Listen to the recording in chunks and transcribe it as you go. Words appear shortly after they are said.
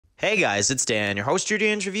Hey guys, it's Dan, your host,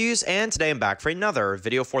 Dan's Reviews, and today I'm back for another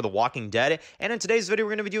video for The Walking Dead. And in today's video,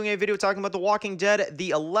 we're going to be doing a video talking about The Walking Dead.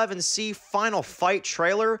 The 11C Final Fight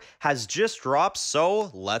trailer has just dropped,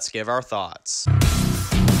 so let's give our thoughts.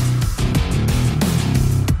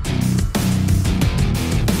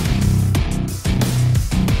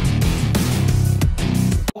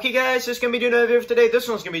 Okay guys, just going to be doing another video for today. This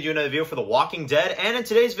one's going to be doing another video for The Walking Dead. And in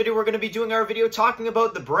today's video, we're going to be doing our video talking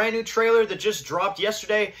about the brand new trailer that just dropped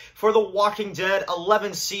yesterday for The Walking Dead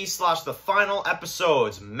 11C / the final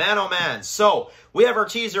episodes. Man, oh man. So, we have our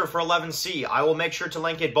teaser for 11C. I will make sure to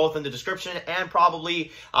link it both in the description and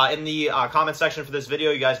probably in the comment section for this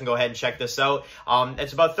video. You guys can go ahead and check this out.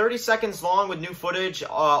 It's about 30 seconds long with new footage,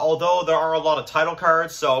 although there are a lot of title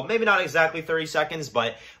cards, so maybe not exactly 30 seconds,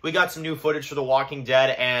 but we got some new footage for The Walking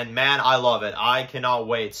Dead, and man, I love it. I cannot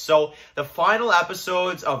wait. So, the final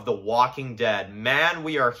episodes of The Walking Dead. Man,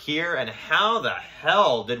 we are here, and how the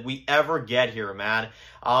hell did we ever get here, man?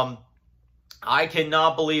 I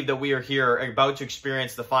cannot believe that we are here about to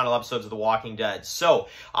experience the final episodes of The Walking Dead. So,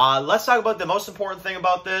 let's talk about the most important thing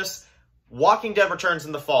about this. Walking Dead returns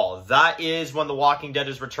in the fall. That is when The Walking Dead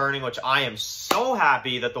is returning, which I am so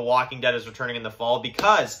happy that The Walking Dead is returning in the fall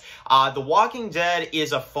because The Walking Dead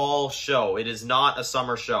is a fall show. It is not a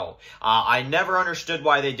summer show. I never understood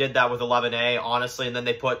why they did that with 11A, honestly, and then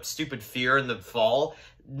they put stupid Fear in the fall.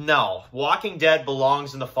 No, Walking Dead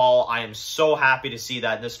belongs in the fall. I am so happy to see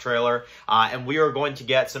that in this trailer. And we are going to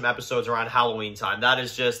get some episodes around Halloween time.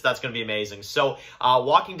 That's going to be amazing. So,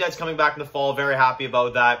 Walking Dead's coming back in the fall. Very happy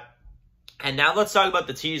about that. And now let's talk about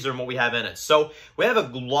the teaser and what we have in it. So, we have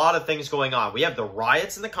a lot of things going on. We have the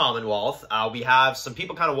riots in the Commonwealth. We have some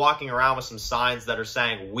people kind of walking around with some signs that are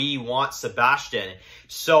saying, "We want Sebastian."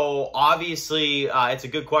 So, obviously, it's a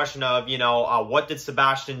good question of, what did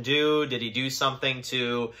Sebastian do? Did he do something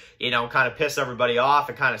to, kind of piss everybody off?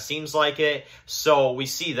 It kind of seems like it. So, we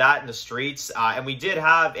see that in the streets. And we did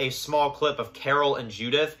have a small clip of Carol and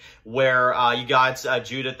Judith where you got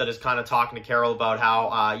Judith that is kind of talking to Carol about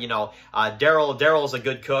how, Daryl's a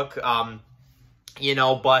good cook,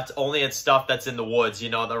 but only at stuff that's in the woods,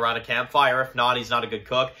 around a campfire. If not, he's not a good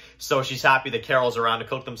cook. So she's happy that Carol's around to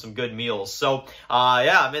cook them some good meals. So,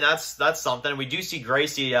 yeah, I mean, that's something. We do see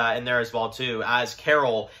Gracie in there as well, too, as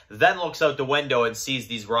Carol then looks out the window and sees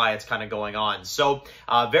these riots kind of going on. So,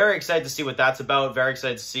 very excited to see what that's about. Very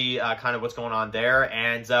excited to see kind of what's going on there.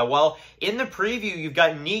 And, well, in the preview, you've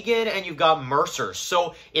got Negan and you've got Mercer.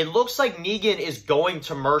 So, it looks like Negan is going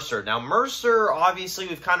to Mercer. Now, Mercer, obviously,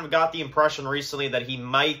 we've kind of got the impression recently that he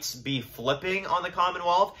might be flipping on the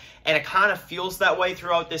Commonwealth, and it kind of feels that way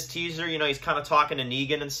throughout this teaser. He's kind of talking to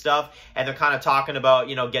Negan and stuff, and they're kind of talking about,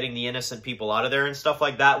 getting the innocent people out of there and stuff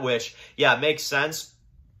like that, which, yeah, makes sense.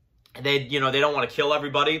 They don't want to kill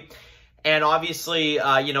everybody. And obviously,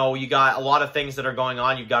 you got a lot of things that are going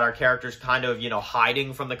on. You've got our characters kind of,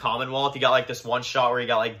 hiding from the Commonwealth. You got, like, this one shot where you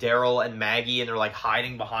got, like, Daryl and Maggie, and they're, like,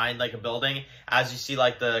 hiding behind, like, a building as you see,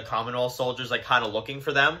 like, the Commonwealth soldiers, like, kind of looking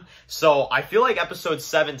for them. So, I feel like episode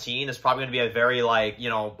 17 is probably going to be a very, like,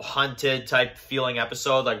 hunted type feeling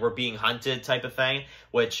episode, like, we're being hunted type of thing,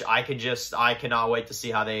 which I cannot wait to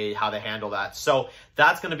see how they handle that. So,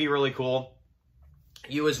 that's going to be really cool.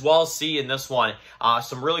 You as well see in this one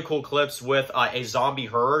some really cool clips with a zombie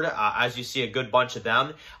herd, as you see a good bunch of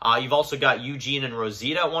them. You've also got Eugene and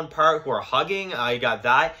Rosita at one part who are hugging. You got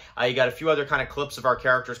that. You got a few other kind of clips of our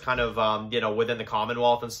characters kind of, within the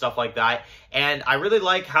Commonwealth and stuff like that. And I really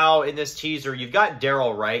like how in this teaser, you've got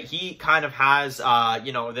Daryl, right? He kind of has,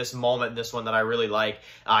 this moment in this one that I really like.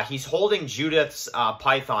 He's holding Judith's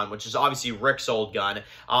Python, which is obviously Rick's old gun.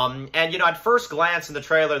 And, at first glance in the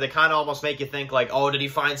trailer, they kind of almost make you think like, oh, did he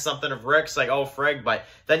find something of Rick's? Like, oh, frig. But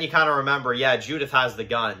then you kind of remember, yeah, Judith has the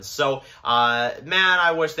gun. So, man,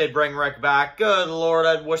 I wish they'd bring Rick back. Good Lord,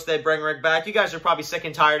 I wish they'd bring Rick back. You guys are probably sick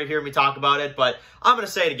and tired of hearing me talk about it, but I'm going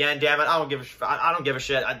to say it again, damn it. I don't give a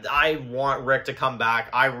shit. I want Rick to come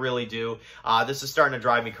back. I really do. This is starting to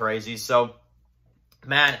drive me crazy. So,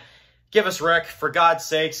 man, give us Rick. For God's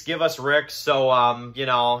sakes, give us Rick. So,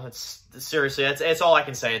 seriously, it's all I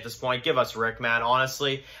can say at this point. Give us Rick, man,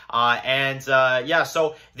 honestly. Yeah,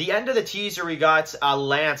 so the end of the teaser, we got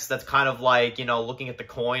Lance that's kind of like, looking at the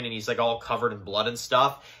coin, and he's like all covered in blood and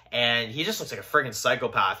stuff. And he just looks like a friggin'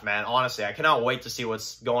 psychopath, man. Honestly, I cannot wait to see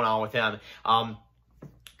what's going on with him.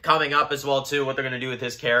 Coming up as well, too, what they're going to do with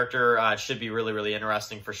his character should be really, really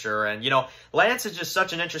interesting for sure. And, Lance is just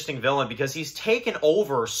such an interesting villain because he's taken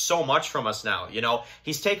over so much from us now.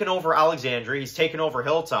 He's taken over Alexandria. He's taken over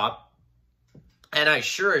Hilltop. And I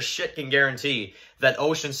sure as shit can guarantee that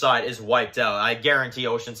Oceanside is wiped out. I guarantee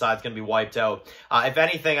Oceanside's going to be wiped out. If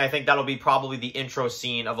anything, I think that'll be probably the intro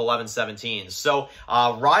scene of 11-17. So,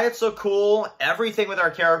 riots look cool. Everything with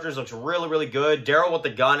our characters looks really, really good. Daryl with the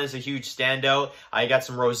gun is a huge standout. You got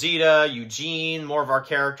some Rosita, Eugene, more of our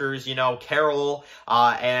characters, you know, Carol.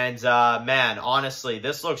 Man, honestly,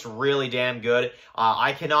 this looks really damn good.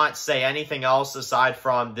 I cannot say anything else aside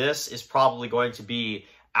from this is probably going to be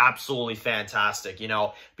absolutely fantastic, you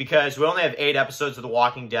know, because we only have 8 episodes of The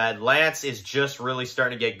Walking Dead. Lance is just really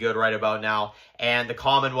starting to get good right about now, and the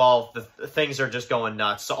Commonwealth, things are just going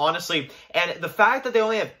nuts. So honestly, and the fact that they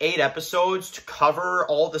only have 8 episodes to cover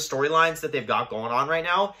all the storylines that they've got going on right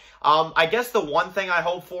now, I guess the one thing I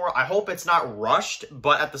hope it's not rushed,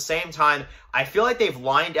 but at the same time, I feel like they've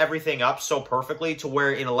lined everything up so perfectly to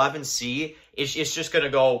where in 11C, it's just going to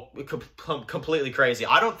go completely crazy.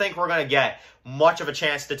 I don't think we're going to get much of a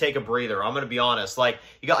chance to take a breather. I'm going to be honest. Like,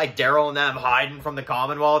 you got like Daryl and them hiding from the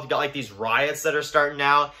Commonwealth. You got like these riots that are starting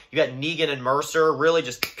now. You got Negan and Mercer really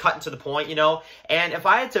just cutting to the point, you know. And if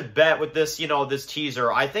I had to bet with this, you know, this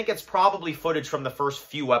teaser, I think it's probably footage from the first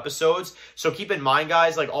few episodes. So keep in mind,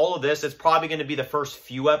 guys, like all of this, it's probably going to be the first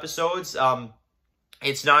few episodes.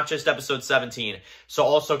 It's not just episode 17, so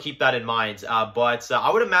also keep that in mind. But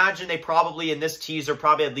I would imagine they probably, in this teaser,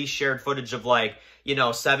 probably at least shared footage of, like, you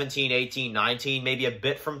know, 17, 18, 19, maybe a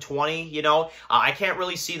bit from 20, you know. I can't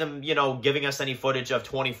really see them, you know, giving us any footage of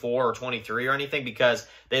 24 or 23 or anything because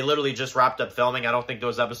they literally just wrapped up filming. I don't think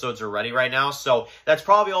those episodes are ready right now. So that's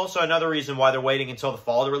probably also another reason why they're waiting until the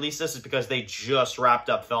fall to release this is because they just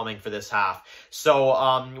wrapped up filming for this half.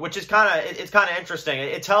 So, which is it's kind of interesting.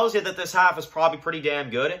 It tells you that this half is probably pretty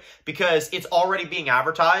damn good because it's already being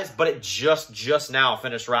advertised, but it just now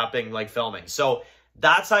finished wrapping, like, filming. So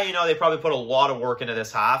that's how you know they probably put a lot of work into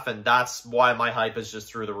this half, and that's why my hype is just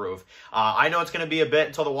through the roof. I know it's going to be a bit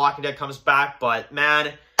until The Walking Dead comes back, but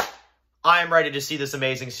man, I am ready to see this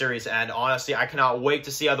amazing series, and honestly, I cannot wait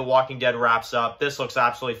to see how The Walking Dead wraps up. This looks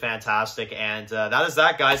absolutely fantastic, and that is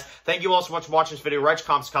that, guys. Thank you all so much for watching this video. Write your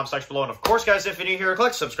comments in the comment section below, and of course, guys, if you're new here,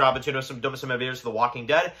 click subscribe and tune in some videos of The Walking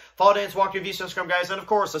Dead. Follow Dan's Walk Review, subscribe, guys, and of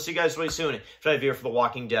course, I'll see you guys really soon for a video for The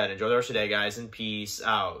Walking Dead. Enjoy the rest of the day, guys, and peace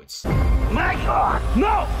out. My God,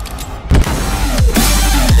 no!